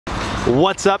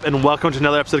What's up and welcome to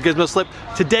another episode of GizmoSlip.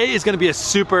 Today is going to be a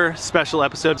super special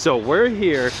episode. So we're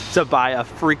here to buy a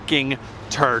freaking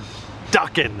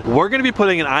Turducken. We're going to be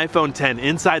putting an iPhone 10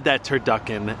 inside that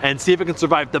Turducken and see if it can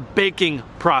survive the baking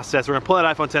process. We're going to pull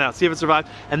that iPhone 10 out, see if it survives,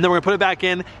 and then we're going to put it back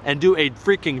in and do a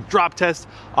freaking drop test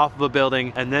off of a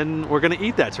building, and then we're going to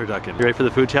eat that Turducken. You ready for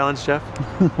the food challenge, Jeff?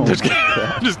 Oh just kidding.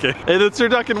 Just kidding. And the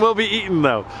Turducken will be eaten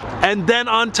though. And then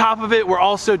on top of it, we're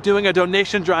also doing a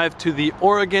donation drive to the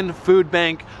Oregon Food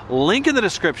Bank. Link in the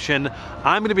description.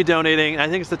 I'm going to be donating. I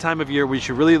think it's the time of year we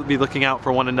should really be looking out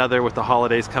for one another with the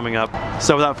holidays coming up.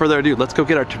 So without further ado, let's go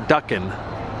get our Turducken.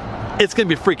 It's going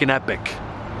to be freaking epic.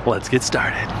 Let's get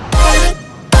started.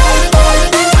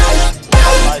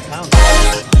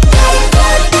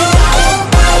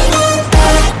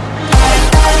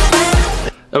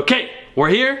 Okay, we're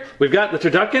here. We've got the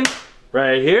Turducken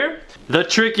right here. The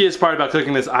trickiest part about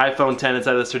cooking this iPhone 10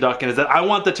 inside this Turducken is that I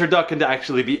want the Turducken to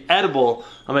actually be edible.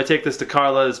 I'm gonna take this to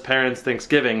Carla's parents'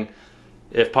 Thanksgiving,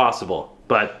 if possible.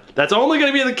 But that's only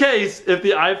gonna be the case if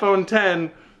the iPhone 10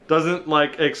 doesn't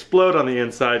like explode on the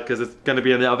inside, because it's gonna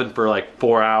be in the oven for like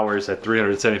 4 hours at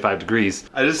 375 degrees.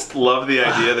 I just love the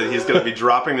idea that he's gonna be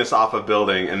dropping this off a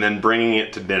building and then bringing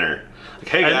it to dinner. Like,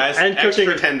 hey guys, and extra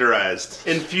cooking, tenderized,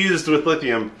 infused with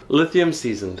lithium. Lithium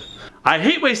seasoned. I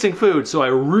hate wasting food, so I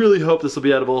really hope this will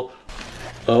be edible.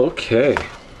 Okay.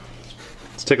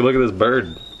 Let's take a look at this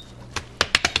bird.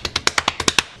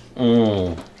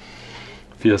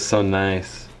 Feels so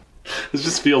nice. This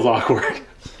just feels awkward.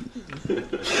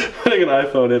 Putting an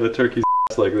iPhone in a turkey's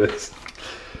ass like this.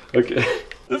 Okay.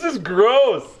 This is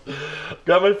gross.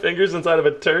 Got my fingers inside of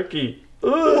a turkey.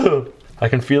 Ugh. I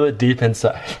can feel it deep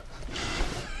inside.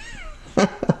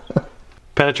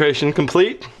 Penetration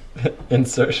complete.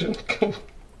 Insertion.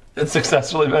 It's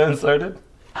successfully been inserted.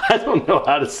 I don't know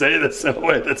how to say this in a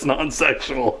way that's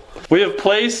non-sexual. We have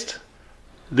placed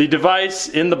the device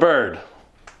in the bird.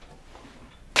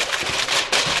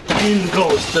 In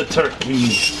goes the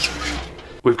turkey.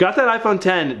 We've got that iPhone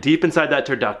 10 deep inside that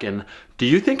Turducken. Do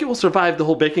you think it will survive the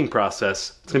whole baking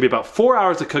process? It's gonna be about 4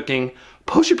 hours of cooking.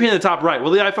 Post your P in the top right.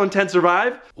 Will the iPhone 10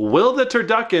 survive? Will the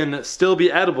Turducken still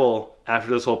be edible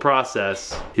after this whole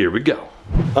process? Here we go.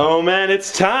 Oh man,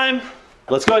 it's time.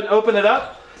 Let's go ahead and open it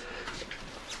up.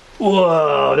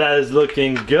 Whoa, that is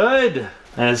looking good.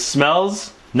 And it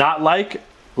smells not like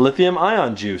lithium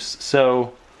ion juice.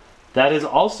 So that is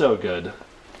also good.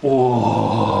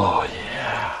 Oh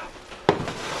yeah.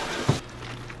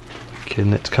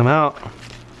 Getting it to come out.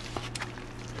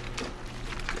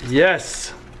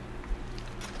 Yes.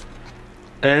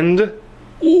 And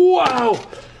wow,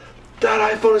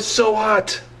 that iPhone is so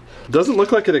hot. Doesn't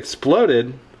look like it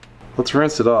exploded. Let's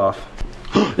rinse it off.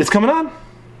 It's coming on.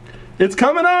 It's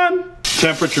coming on.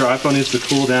 Temperature, iPhone needs to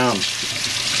cool down.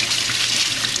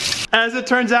 As it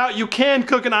turns out, you can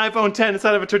cook an iPhone 10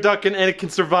 inside of a Turducken and it can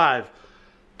survive.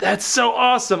 That's so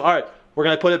awesome. All right, we're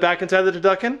gonna put it back inside the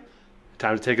Turducken.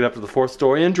 Time to take it up to the 4th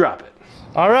story and drop it.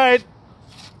 All right,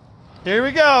 here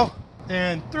we go.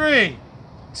 In 3,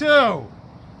 2,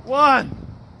 1.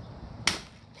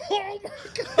 Oh my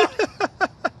god!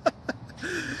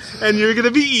 And you're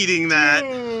gonna be eating that.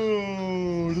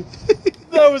 Dude,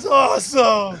 that was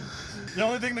awesome. The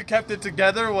only thing that kept it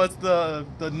together was the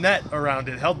net around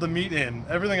it, held the meat in.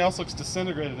 Everything else looks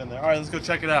disintegrated in there. All right, let's go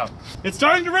check it out. It's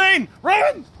starting to rain.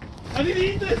 Run! I need to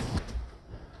eat this.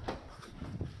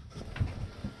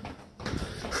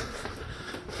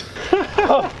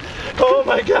 Oh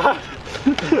my god.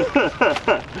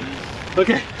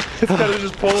 Okay. It's kind of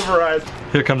just pulverized.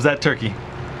 Here comes that turkey.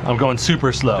 I'm going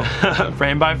super slow.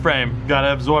 Frame by frame.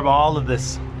 Gotta absorb all of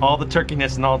this. All the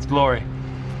turkeyness in all its glory.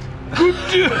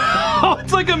 Oh,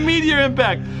 it's like a meteor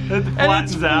impact. It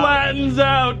flattens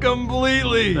out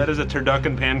completely. That is a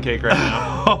Turducken pancake right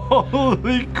now.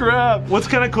 Holy crap. What's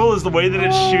kind of cool is the way that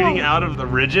it's shooting out of the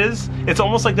ridges. It's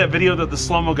almost like that video that the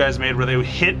slow-mo guys made where they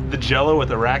hit the jello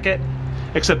with a racket.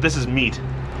 Except this is meat.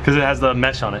 Because it has the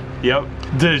mesh on it. Yep.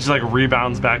 Then it just like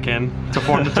rebounds back in to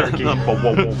form the turkey. Boom.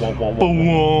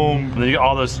 And then you get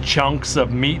all those chunks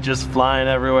of meat just flying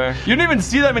everywhere. You don't even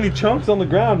see that many chunks on the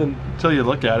ground until you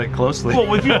look at it closely.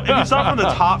 Well, if you saw from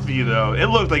the top view though, it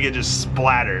looked like it just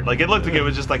splattered. Like it looked like it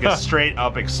was just like a straight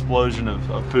up explosion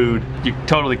of food. You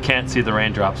totally can't see the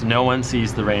raindrops. No one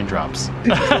sees the raindrops.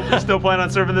 You still plan on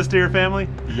serving this to your family?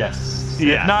 Yes.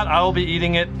 Yeah. If not, I will be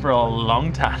eating it for a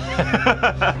long time.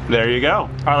 There you go.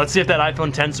 All right, let's see if that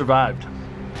iPhone 10 survived.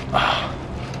 Oh,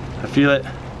 I feel it.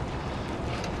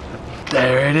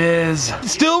 There it is.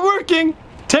 Still working.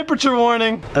 Temperature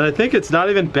warning. And I think it's not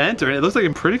even bent, or it looks like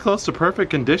in pretty close to perfect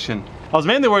condition. I was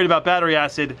mainly worried about battery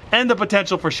acid and the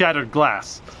potential for shattered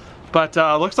glass. But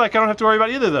looks like I don't have to worry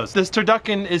about either of those. This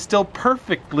turducken is still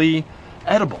perfectly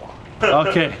edible.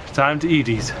 Okay, time to eat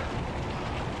these.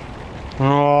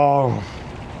 Oh,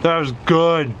 that was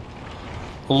good.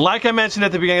 Like I mentioned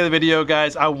at the beginning of the video,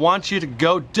 guys, I want you to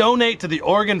go donate to the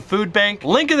Oregon Food Bank.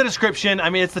 Link in the description. I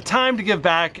mean, it's the time to give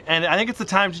back, and I think it's the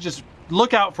time to just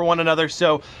look out for one another.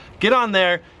 So get on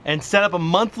there and set up a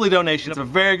monthly donation. It's a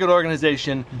very good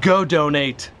organization. Go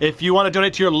donate. If you want to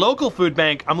donate to your local food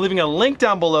bank, I'm leaving a link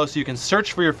down below so you can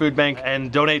search for your food bank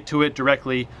and donate to it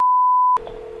directly.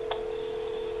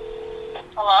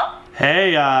 Hello?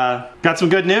 Hey, got some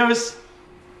good news.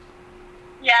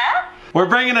 Yeah? We're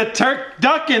bringing a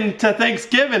turducken to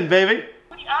Thanksgiving, baby.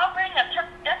 We all bring a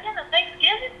turducken to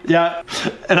Thanksgiving? Yeah,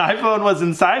 an iPhone was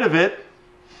inside of it.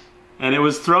 And it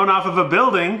was thrown off of a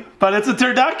building. But it's a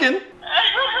turducken.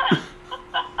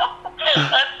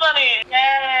 That's funny.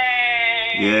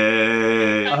 Yay!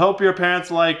 Yay. I hope your parents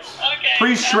like Okay,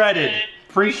 pre-shredded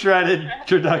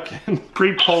turducken.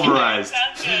 Pre-pulverized.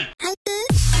 Sounds good.